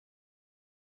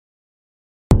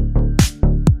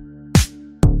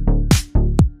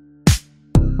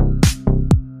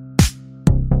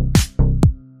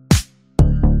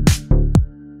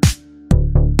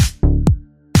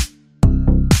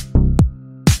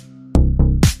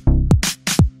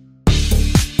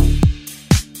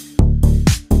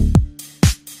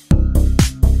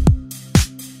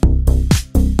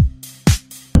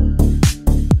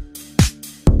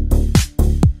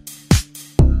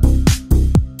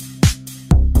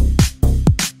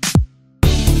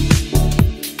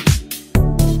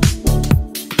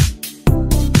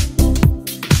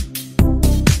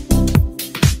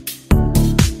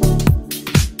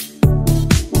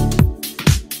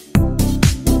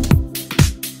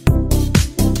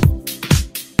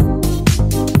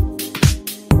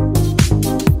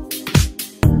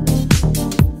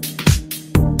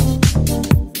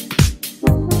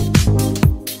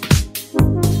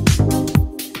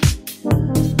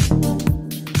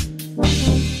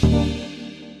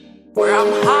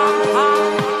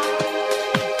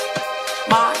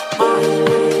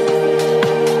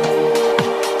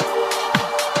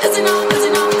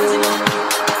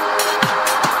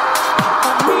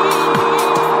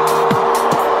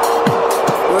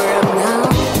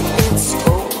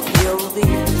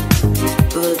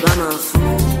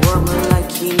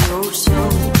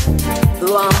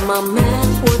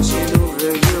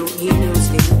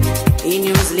In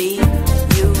your sleep,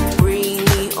 you bring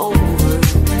me over.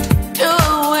 You're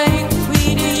awake,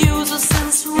 we the use of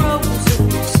sense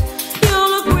roses. You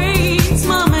look great,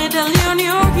 my medallion,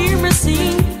 you hear me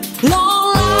sing.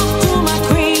 Long life to my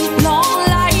queen, long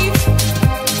life.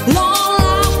 Long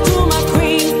life to my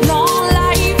queen, long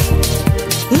life.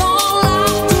 Long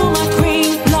life to my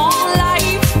queen, long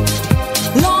life.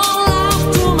 Long life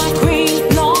to my queen,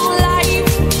 long life.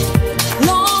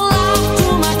 Long life to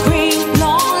my queen,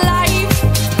 long life.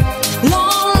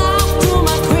 Long life to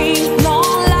my queen,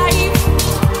 long life.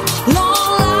 Long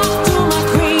life to my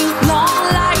queen, long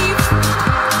life.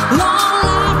 Long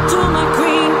life to my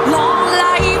queen, long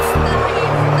life.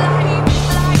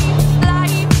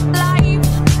 Life.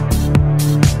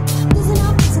 It's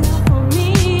enough for me.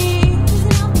 It's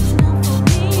enough for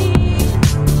me.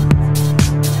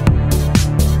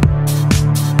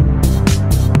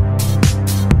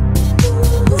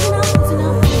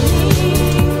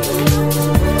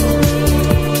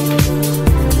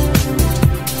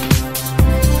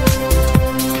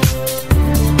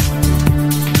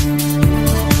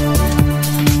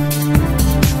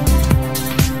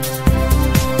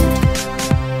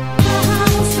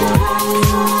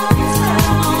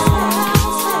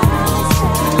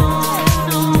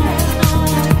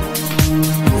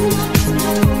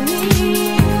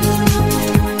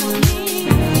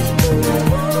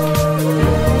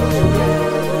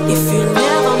 If you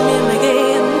never meet me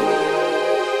again,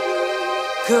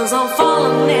 'cause I'm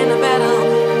falling in a battle.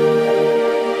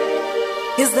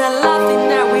 Is there nothing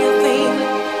that we'll think?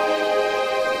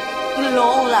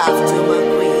 Long life to my